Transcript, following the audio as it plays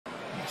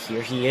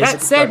here he is.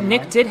 That said,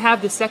 Nick did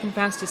have the second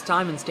fastest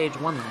time in Stage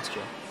 1 last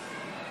year.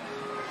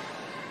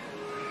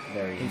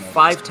 A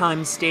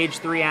 5-time Stage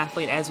 3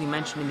 athlete, as we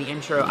mentioned in the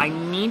intro. I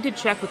need to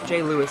check with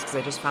Jay Lewis because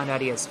I just found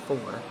out he has 4.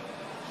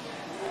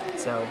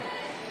 So,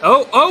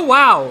 oh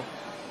wow!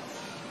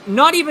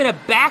 Not even a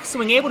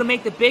backswing, able to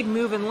make the big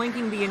move and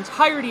linking the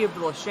entirety of the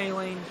Lachey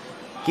lane.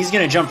 He's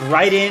going to jump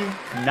right in,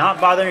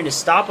 not bothering to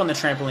stop on the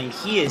trampoline.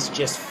 He is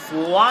just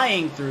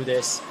flying through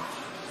this.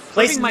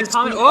 Placing my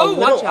comment. Oh,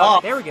 watch out.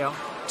 Off, there we go.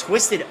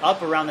 Twisted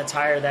up around the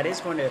tire. That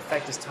is going to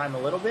affect his time a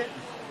little bit.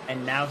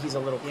 And now he's a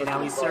little crooked. Yeah,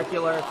 now he's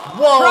circular.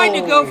 Whoa! Tried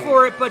to go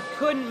for it, but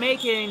couldn't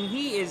make it, and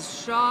he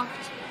is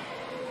shocked.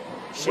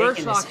 We're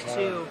shocked,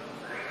 too.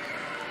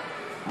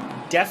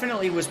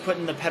 Definitely was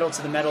putting the pedal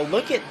to the metal.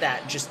 Look at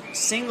that, just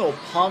single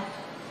pump.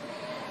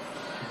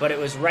 But it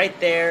was right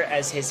there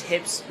as his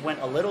hips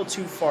went a little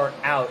too far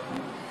out.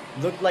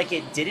 Looked like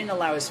it didn't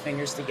allow his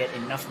fingers to get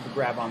enough of a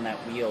grab on that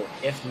wheel.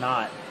 If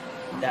not,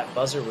 that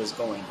buzzer was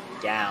going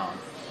down.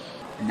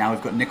 And now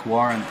we've got Nick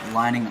Warren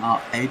lining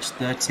up, age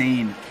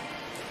 13,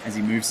 as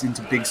he moves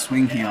into big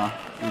swing here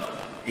with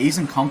ease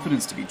and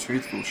confidence, to be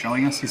truthful,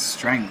 showing us his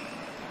strength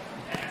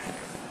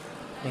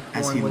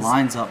as he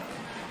lines up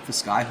for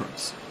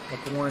skyhooks.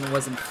 Nick Warren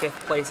was in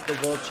 5th place at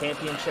the World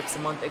Championships a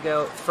month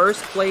ago.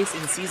 1st place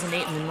in Season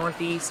 8 in the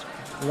Northeast.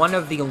 One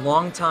of the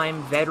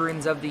longtime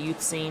veterans of the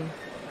youth scene.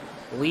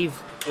 I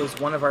believe was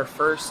one of our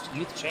first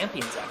youth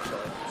champions,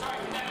 actually.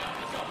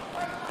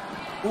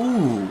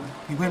 Ooh,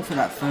 he went for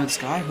that 3rd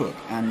skyhook,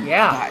 and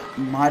that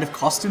might have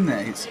cost him there.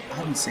 I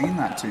haven't seen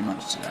that too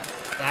much today.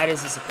 That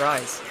is a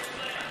surprise.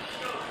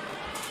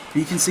 But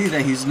you can see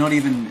that he's not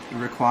even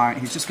requiring,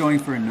 he's just going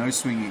for a no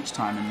swing each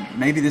time, and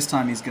maybe this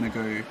time he's going to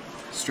go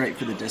straight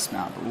for the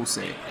dismount, but we'll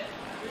see.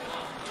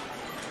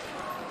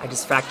 I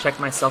just fact-checked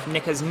myself.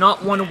 Nick has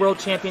not won a world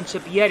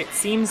championship yet. It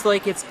seems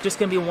like it's just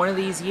going to be one of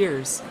these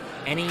years.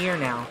 Any year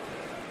now.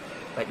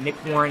 But Nick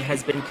Warren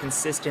has been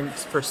consistent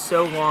for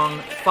so long.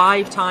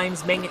 5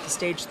 times making it to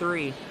Stage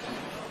 3.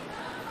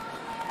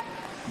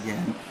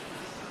 Yeah,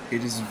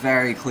 it is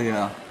very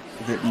clear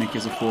that Nick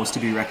is a force to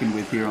be reckoned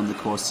with here on the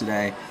course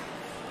today.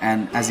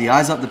 And as he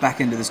eyes up the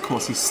back end of this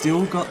course, he's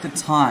still got the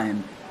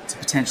time to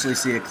potentially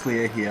see a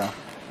clear here.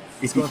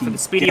 He's going for the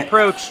speedy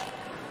approach.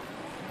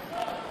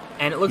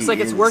 And it looks like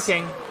it's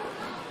working.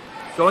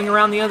 Going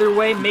around the other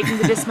way, making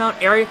the dismount.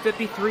 Area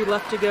 53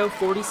 left to go,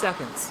 40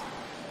 seconds.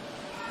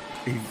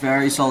 A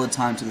very solid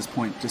time to this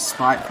point,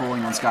 despite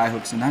falling on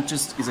skyhooks, and that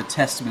just is a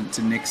testament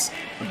to Nick's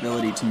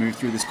ability to move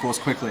through this course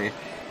quickly.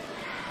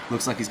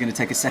 Looks like he's going to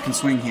take a second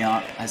swing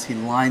here as he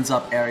lines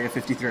up Area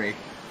 53.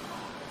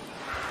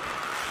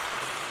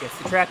 Gets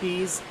the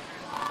trapeze.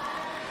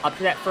 Up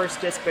to that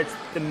first disc, but it's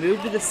the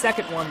move to the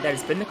second one that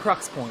has been the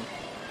crux point.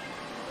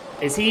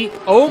 Is he?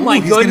 Oh my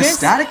goodness!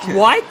 Static hit.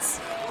 What?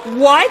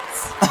 What?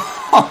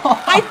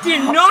 I did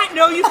not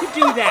know you could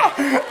do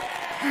that.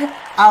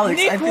 Alex,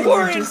 Nick I think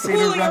Warren we've just seen a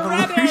rabbit out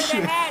of the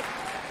revolution. hat.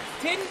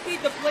 Didn't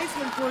beat the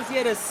placement course. He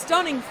had a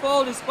stunning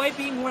fall despite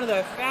being one of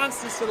the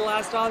fastest to the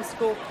last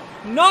obstacle.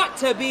 Not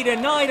to be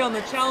denied on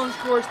the challenge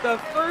course. The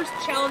first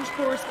challenge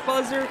course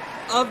buzzer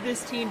of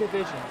this team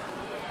division.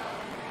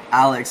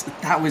 Alex,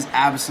 that was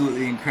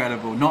absolutely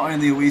incredible. Not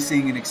only are we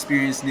seeing an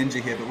experienced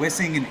ninja here, but we're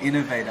seeing an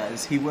innovator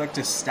as he worked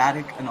a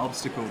static an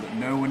obstacle that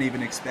no one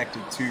even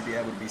expected to be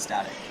able to be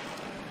static.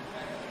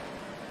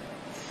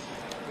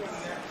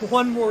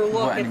 One more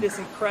look at this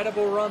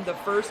incredible run, the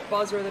first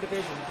buzzer of the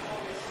division.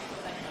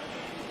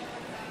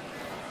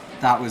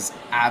 That was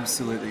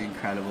absolutely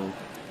incredible.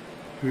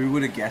 Who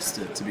would have guessed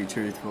it, to be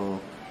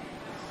truthful?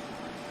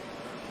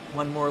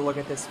 One more look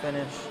at this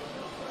finish.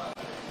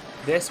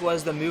 This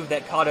was the move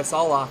that caught us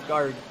all off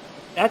guard.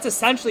 That's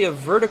essentially a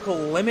vertical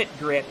limit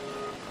grip,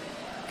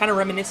 kind of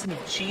reminiscent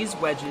of cheese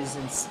wedges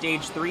in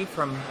Stage 3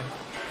 from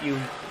a few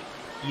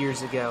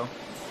years ago.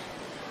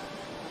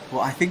 Well,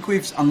 I think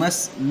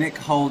unless Nick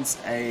holds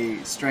a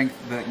strength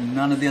that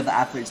none of the other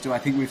athletes do, I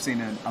think we've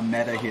seen a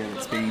meta here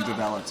that's being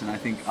developed, and I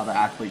think other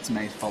athletes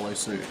may follow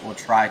suit or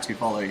try to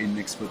follow in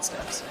Nick's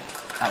footsteps.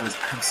 That was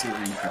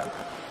absolutely incredible.